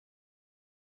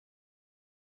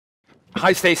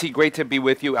Hi, Stacy. Great to be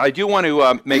with you. I do want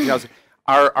to make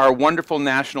our wonderful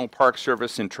National Park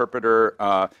Service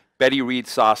interpreter, Betty Reed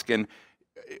Soskin.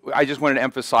 I just wanted to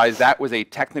emphasize that was a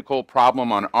technical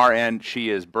problem on our end. She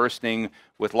is bursting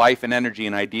with life and energy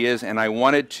and ideas, and I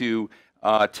wanted to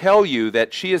tell you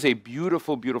that she is a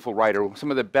beautiful, beautiful writer.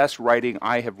 Some of the best writing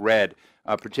I have read,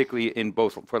 particularly in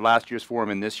both for last year's forum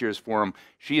and this year's forum.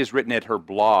 She has written at her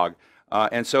blog.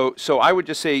 So I would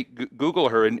just say Google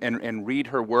her and read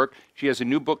her work. She has a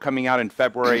new book coming out in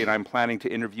February, and I'm planning to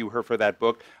interview her for that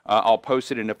book. I'll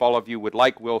post it, and if all of you would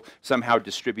like, we'll somehow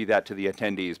distribute that to the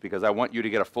attendees, because I want you to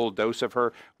get a full dose of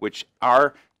her, which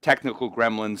our technical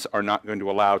gremlins are not going to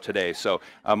allow today. So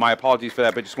my apologies for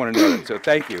that, but just want to know that. So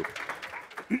thank you.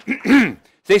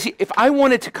 Stacy, if I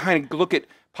wanted to kind of look at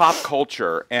pop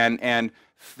culture and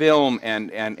film and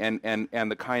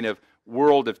the kind of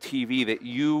world of TV that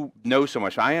you know so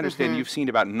much. I understand you've seen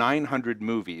about 900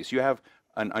 movies. You have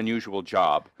an unusual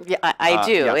job. Yeah, I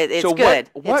do. Yeah. It's so good.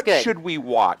 What should we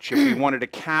watch if we wanted to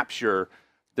capture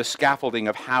the scaffolding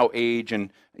of how age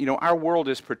and our world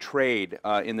is portrayed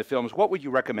in the films? What would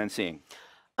you recommend seeing?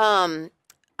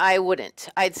 I wouldn't.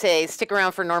 I'd say stick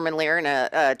around for Norman Lear in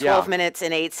a 12 minutes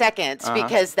and 8 seconds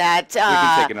because that we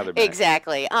can take another minute.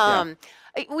 Exactly.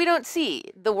 We don't see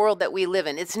the world that we live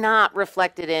in. It's not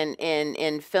reflected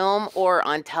in film or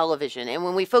on television. And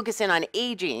when we focus in on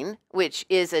aging, which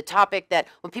is a topic that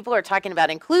when people are talking about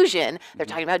inclusion, they're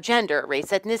talking about gender, race,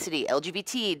 ethnicity,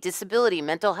 LGBT, disability,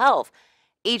 mental health.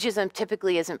 Ageism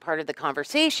typically isn't part of the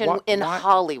conversation in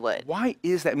Hollywood. Why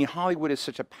is that? I mean, Hollywood is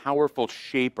such a powerful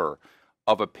shaper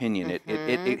of opinion.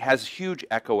 It has huge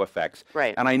echo effects.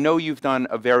 Right. And I know you've done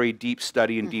a very deep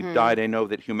study and deep dive. I know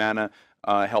that Humana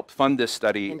helped fund this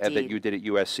study that you did at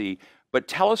USC. But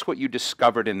tell us what you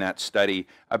discovered in that study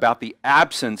about the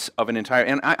absence of an entire,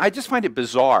 and I just find it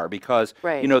bizarre because,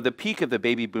 the peak of the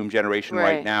baby boom generation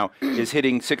right now is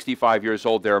hitting 65 years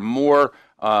old. There are more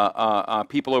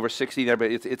people over 60 there,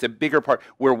 but it's a bigger part.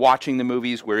 We're watching the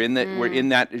movies. We're in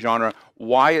that genre.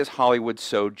 Why is Hollywood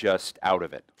so just out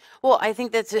of it? Well, I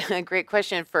think that's a great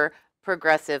question for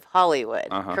progressive Hollywood,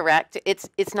 correct?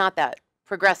 It's not that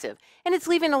progressive. And it's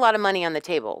leaving a lot of money on the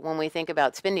table when we think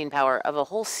about spending power of a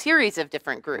whole series of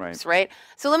different groups, right?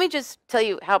 So let me just tell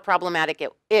you how problematic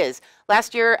it is.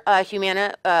 Last year,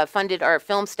 Humana funded our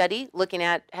film study looking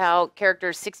at how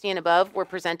characters 60 and above were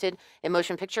presented in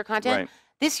motion picture content.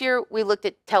 This year, we looked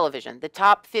at television, the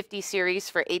top 50 series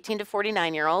for 18 to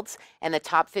 49-year-olds and the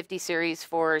top 50 series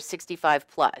for 65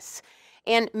 plus.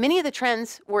 And many of the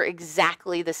trends were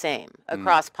exactly the same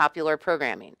across popular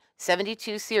programming.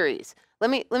 72 series. Let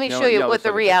me show you what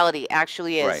the reality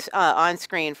actually is on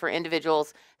screen for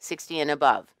individuals 60 and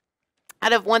above.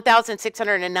 Out of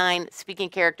 1,609 speaking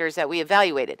characters that we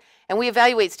evaluated, and we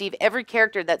evaluate, Steve, every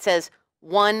character that says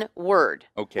one word,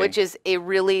 which is a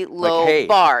really low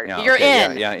bar. You're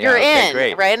in,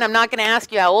 right? And I'm not going to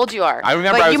ask you how old you are. I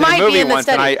remember I was in a movie once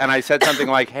and I said something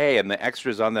like, hey, and the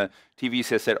extras on the TV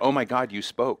said, oh my God, you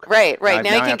spoke. Right.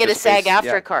 Now you can get a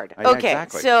SAG-AFTRA card.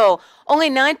 Exactly. So only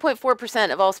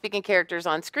 9.4% of all speaking characters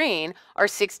on screen are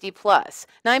 60 plus.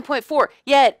 9.4.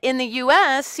 Yet in the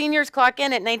U.S., seniors clock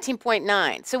in at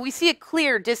 19.9. So we see a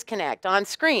clear disconnect on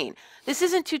screen. This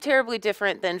isn't too terribly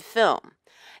different than film.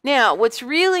 Now, what's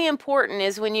really important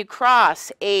is when you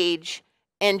cross age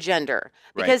and gender,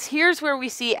 because here's where we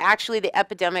see actually the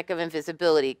epidemic of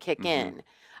invisibility kick in.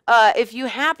 If you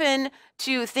happen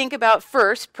to think about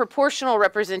first proportional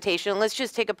representation, let's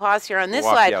just take a pause here on this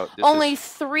slide. Only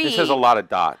three. This has a lot of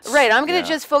dots. Right. I'm going to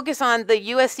just focus on the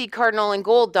USC Cardinal and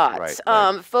Gold dots.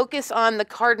 Focus on the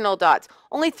Cardinal dots.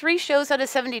 Only 3 shows out of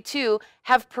 72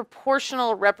 have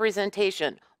proportional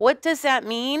representation. What does that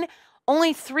mean?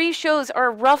 Only 3 shows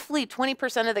are roughly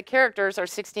 20% of the characters are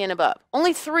 60 and above.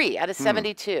 Only 3 out of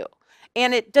 72.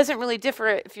 And it doesn't really differ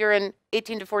if you're in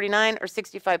 18 to 49 or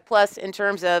 65 plus in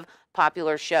terms of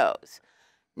popular shows.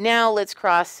 Now let's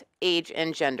cross age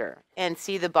and gender and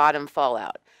see the bottom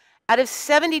fallout. Out of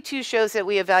 72 shows that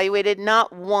we evaluated,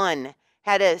 not one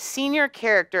had a senior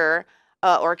character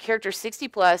or character 60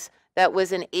 plus that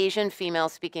was an Asian female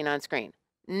speaking on screen.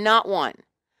 Not one.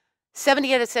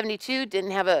 70 out of 72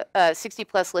 didn't have a 60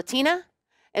 plus Latina,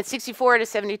 and 64 out of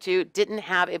 72 didn't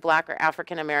have a Black or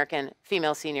African American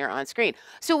female senior on screen.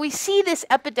 So we see this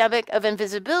epidemic of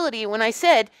invisibility. When I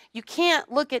said you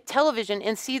can't look at television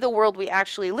and see the world we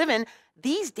actually live in,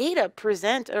 these data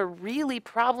present a really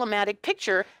problematic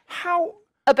picture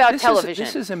about television.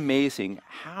 This is amazing.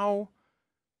 How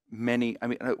many, I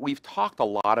mean, we've talked a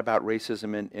lot about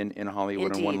racism in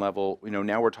Hollywood on one level.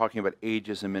 Now we're talking about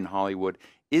ageism in Hollywood.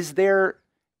 Is there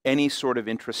any sort of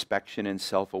introspection and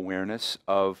self-awareness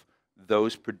of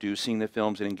those producing the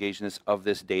films and engaged in this of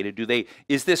this data?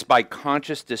 Is this by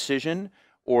conscious decision,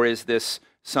 or is this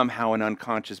somehow an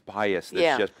unconscious bias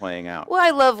that's just playing out? Well, I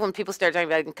love when people start talking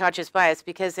about unconscious bias,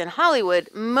 because in Hollywood,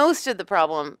 most of the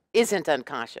problem isn't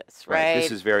unconscious, right?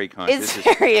 This is very conscious.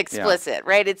 It's very explicit,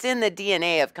 right? It's in the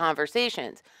DNA of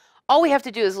conversations. All we have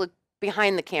to do is look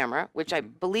behind the camera, which I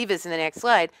believe is in the next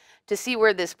slide, to see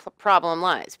where this problem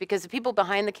lies. Because the people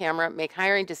behind the camera make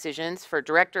hiring decisions for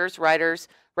directors, writers,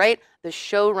 right? The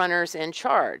showrunners in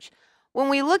charge. When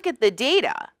we look at the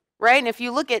data, right, and if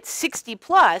you look at 60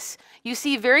 plus, you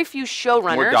see very few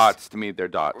showrunners. More dots, to me, they're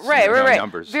dots. Right, right.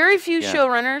 Numbers. Very few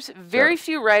showrunners, very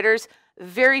few writers,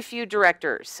 very few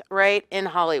directors, right, in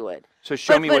Hollywood. So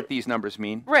show me what these numbers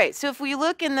mean. Right. So if we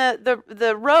look in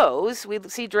the rows, we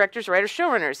see directors, writers,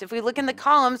 showrunners. If we look in the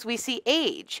columns, we see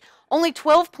age. Only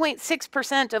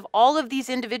 12.6% of all of these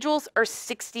individuals are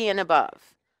 60 and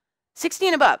above. 60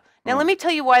 and above. Now, let me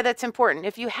tell you why that's important.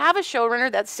 If you have a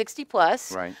showrunner that's 60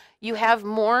 plus, you have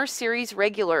more series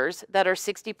regulars that are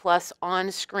 60 plus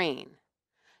on screen.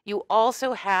 You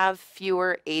also have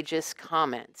fewer ageist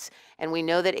comments. And we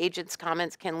know that ageist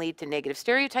comments can lead to negative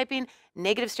stereotyping.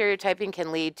 Negative stereotyping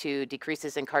can lead to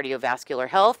decreases in cardiovascular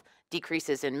health,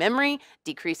 decreases in memory,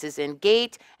 decreases in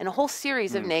gait, and a whole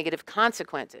series of negative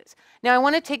consequences. Now, I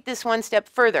want to take this one step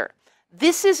further.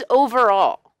 This is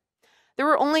overall. There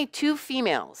were only 2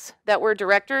 females that were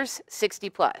directors,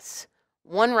 60 plus.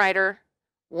 1 writer,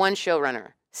 1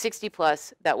 showrunner, 60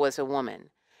 plus, that was a woman.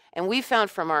 And we found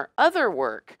from our other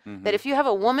work that if you have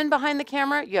a woman behind the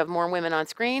camera, you have more women on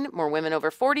screen, more women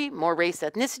over 40, more race,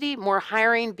 ethnicity, more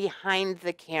hiring behind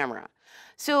the camera.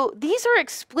 So these are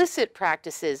explicit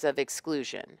practices of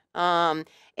exclusion. And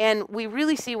we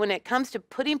really see when it comes to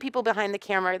putting people behind the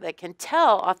camera that can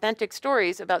tell authentic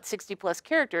stories about 60 plus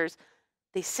characters,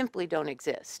 they simply don't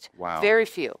exist. Wow. Very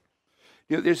few.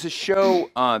 You know, there's a show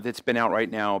that's been out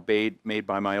right now, made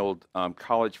by my old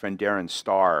college friend Darren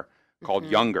Starr, called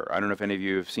Younger. I don't know if any of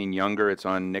you have seen Younger. It's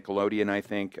on Nickelodeon, I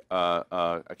think,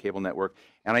 a cable network.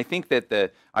 And I think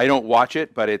that I don't watch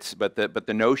it, but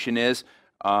the notion is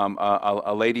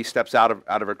a lady steps out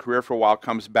of her career for a while,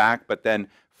 comes back, but then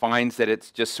finds that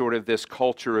it's just sort of this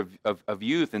culture of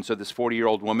youth, and so this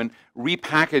 40-year-old woman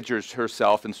repackages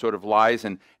herself and sort of lies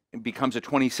and becomes a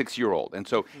 26-year-old. And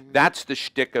so that's the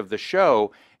shtick of the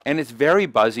show, and it's very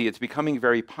buzzy. It's becoming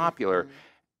very popular.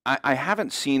 I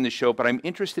haven't seen the show, but I'm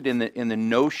interested in the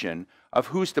notion of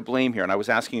who's to blame here. And I was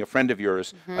asking a friend of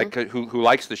yours, like who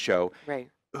likes the show, right?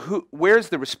 Where's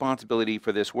the responsibility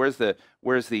for this? Where's the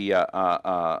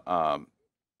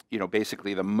you know,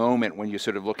 basically the moment when you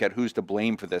sort of look at who's to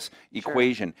blame for this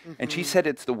equation? And she said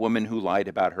it's the woman who lied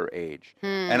about her age.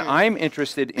 And I'm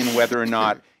interested in whether or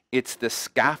not it's the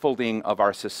scaffolding of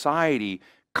our society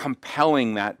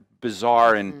compelling that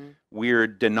bizarre and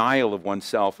weird denial of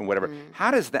oneself and whatever.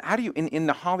 How does that, how do you, in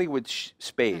the Hollywood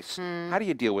space, how do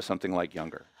you deal with something like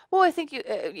Younger? Well, I think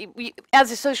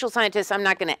as a social scientist, I'm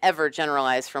not going to ever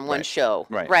generalize from one show,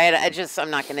 right? I'm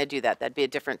not going to do that. That'd be a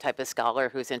different type of scholar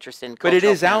who's interested in cultural But it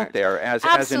is patterns. out there as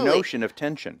a notion of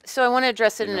tension. So I want to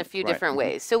address it in a few different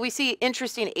ways. So we see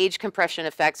interesting age compression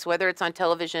effects, whether it's on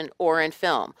television or in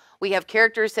film. We have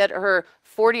characters that are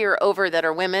 40 or over that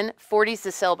are women. 40 is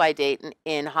the sell-by date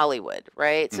in Hollywood,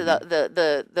 right? So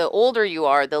the older you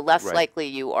are, the less likely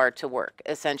you are to work,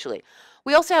 essentially.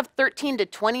 We also have 13 to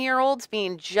 20-year-olds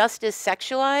being just as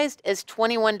sexualized as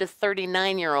 21 to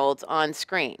 39-year-olds on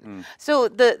screen. So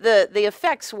the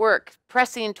effects work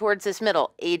pressing towards this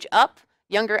middle. Age up,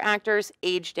 younger actors;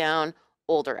 age down,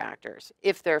 older actors,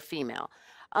 if they're female.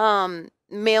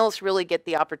 Males really get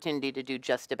the opportunity to do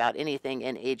just about anything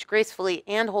and age gracefully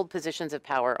and hold positions of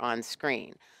power on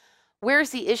screen.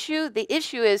 Where's the issue? The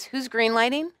issue is who's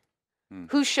greenlighting,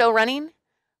 who's show running,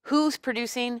 who's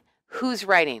producing, who's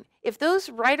writing. If those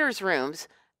writers' rooms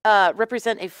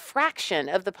represent a fraction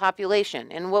of the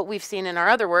population, and what we've seen in our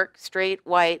other work, straight,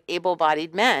 white,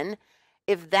 able-bodied men,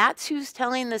 if that's who's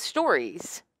telling the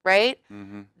stories, right,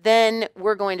 then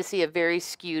we're going to see a very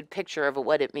skewed picture of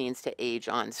what it means to age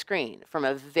on screen from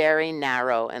a very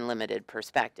narrow and limited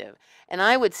perspective. And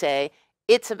I would say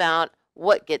it's about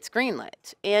what gets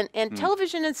greenlit. And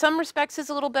television in some respects is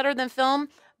a little better than film,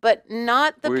 but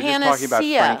not the panacea. We were just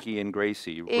talking about Frankie and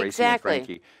Gracie, Gracie and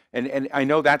Frankie. And I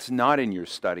know that's not in your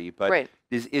study, but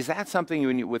is that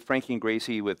something with Frankie and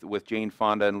Gracie, with Jane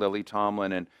Fonda and Lily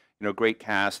Tomlin and, you know, great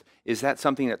cast, is that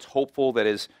something that's hopeful, that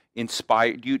is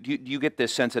inspired? Do you get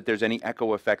this sense that there's any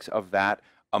echo effects of that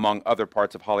among other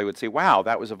parts of Hollywood? Say, wow,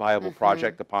 that was a viable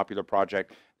project, a popular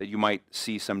project, that you might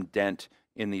see some dent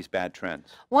in these bad trends?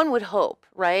 One would hope,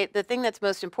 right? The thing that's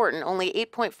most important, only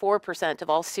 8.4% of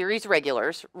all series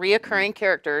regulars, reoccurring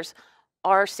characters,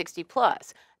 are 60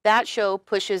 plus. That show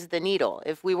pushes the needle.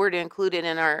 If we were to include it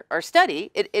in our study,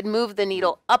 it'd move the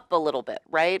needle up a little bit,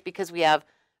 right? Because we have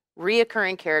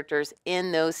reoccurring characters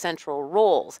in those central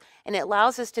roles. And it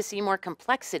allows us to see more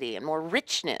complexity and more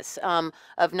richness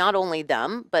of not only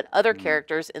them, but other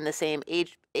characters in the same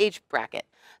age bracket.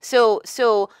 So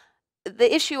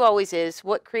the issue always is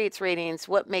what creates ratings,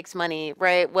 what makes money,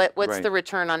 right? What's the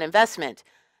return on investment?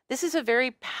 This is a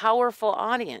very powerful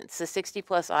audience, the 60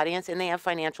 plus audience, and they have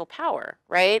financial power,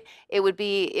 right? It would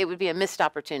be a missed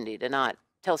opportunity to not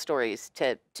tell stories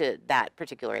to that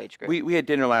particular age group. We had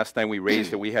dinner last night. We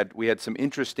raised it. We had some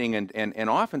interesting and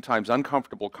oftentimes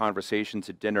uncomfortable conversations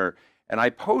at dinner. And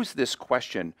I posed this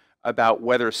question about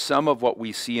whether some of what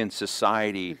we see in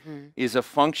society is a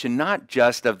function not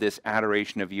just of this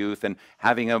adoration of youth and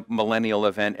having a millennial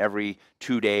event every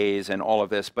 2 days and all of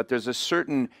this, but there's a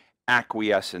certain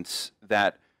acquiescence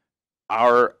that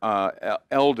our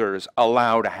elders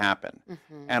allow to happen.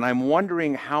 And I'm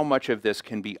wondering how much of this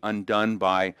can be undone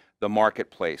by the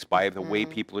marketplace, by the way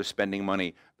people are spending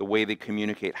money, the way they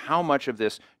communicate. How much of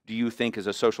this do you think, as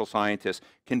a social scientist,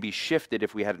 can be shifted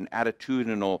if we had an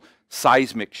attitudinal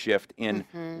seismic shift in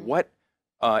what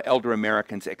elder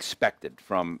Americans expected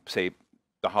from, say,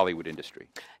 the Hollywood industry?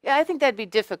 Yeah, I think that'd be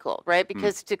difficult, right?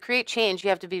 Because to create change, you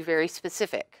have to be very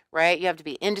specific, right? You have to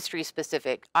be industry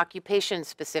specific, occupation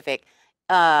specific,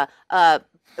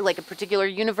 like a particular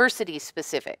university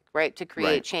specific, right, to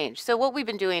create change. So what we've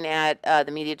been doing at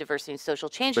the Media Diversity and Social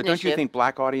Change But Initiative. don't you think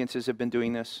black audiences have been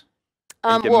doing this?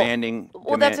 And demanding,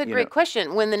 well, that's a great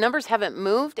question. When the numbers haven't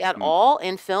moved at all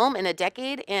in film in a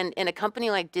decade, and a company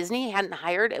like Disney hadn't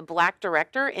hired a black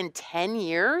director in 10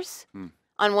 years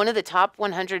on one of the top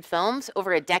 100 films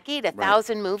over a decade,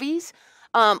 1,000 movies,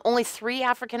 only 3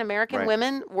 African-American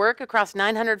women work across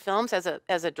 900 films as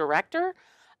a director.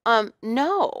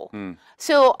 No.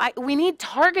 So we need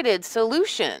targeted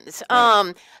solutions.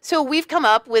 So we've come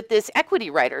up with this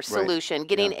equity writer solution,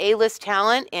 getting A-list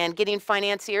talent and getting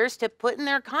financiers to put in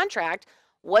their contract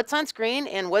what's on screen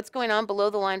and what's going on below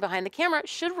the line behind the camera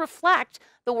should reflect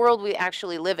the world we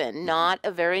actually live in, not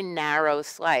a very narrow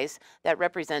slice that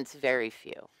represents very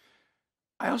few.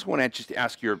 I also want to just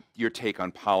ask your take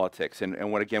on politics and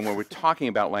when we're talking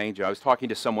about language, I was talking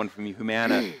to someone from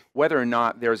Humana, whether or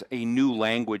not there's a new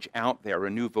language out there, a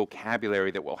new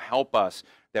vocabulary that will help us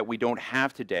that we don't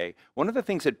have today. One of the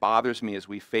things that bothers me as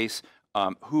we face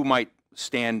who might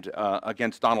stand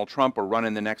against Donald Trump or run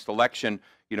in the next election,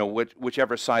 you know,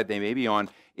 whichever side they may be on,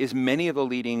 is many of the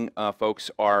leading folks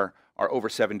are over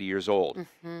 70 years old.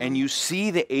 And you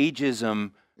see the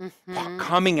ageism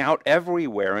coming out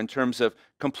everywhere in terms of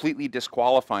completely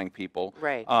disqualifying people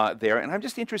there. And I'm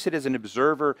just interested as an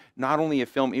observer, not only a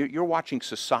film, you're watching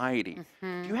society.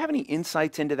 Do you have any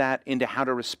insights into that, into how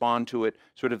to respond to it,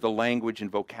 sort of the language and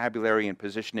vocabulary and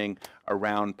positioning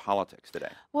around politics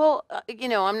today? Well, you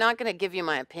know, I'm not going to give you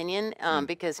my opinion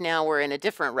because now we're in a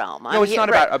different realm. No, it's not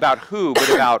about who,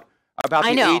 but about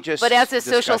I know, the ageist but as a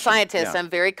social discussion. scientist, I'm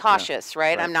very cautious,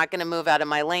 right? I'm not going to move out of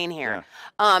my lane here.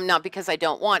 Not because I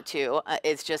don't want to.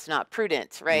 It's just not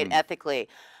prudent, right, ethically.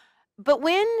 But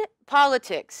when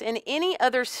politics in any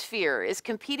other sphere is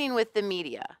competing with the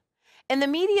media, and the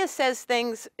media says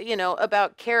things, you know,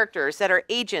 about characters that are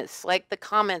ageist, like the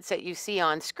comments that you see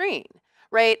on screen,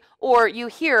 right? Or you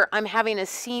hear, I'm having a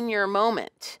senior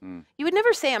moment. You would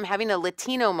never say I'm having a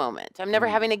Latino moment. I'm never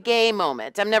having a gay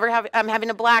moment. I'm having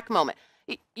a black moment.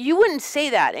 You wouldn't say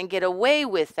that and get away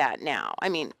with that now. I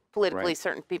mean, politically,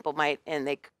 certain people might, and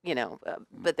they, you know,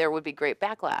 but there would be great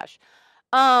backlash.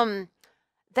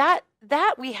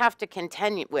 That we have to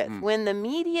contend with. When the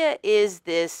media is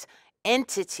this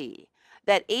entity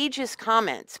that ageist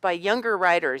comments by younger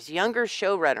writers, younger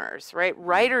showrunners, right?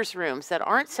 Writers' rooms that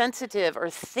aren't sensitive or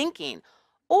thinking,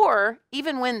 or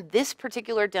even when this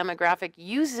particular demographic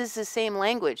uses the same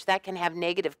language, that can have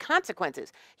negative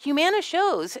consequences. Humana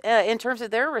shows, in terms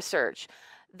of their research,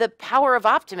 the power of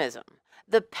optimism,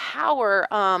 the power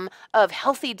of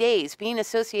healthy days being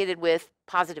associated with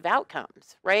positive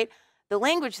outcomes, right? The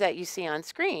language that you see on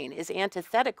screen is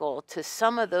antithetical to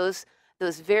some of those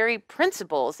very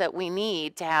principles that we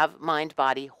need to have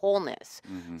mind-body wholeness.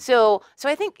 So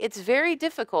I think it's very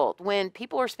difficult when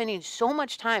people are spending so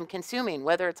much time consuming,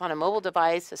 whether it's on a mobile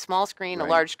device, a small screen, a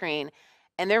large screen,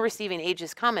 and they're receiving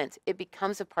ageist comments, it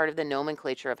becomes a part of the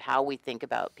nomenclature of how we think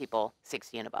about people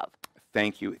 60 and above.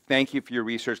 Thank you. Thank you for your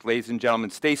research, ladies and gentlemen.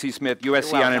 Stacy Smith,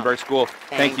 USC Annenberg School.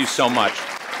 Thank you so much.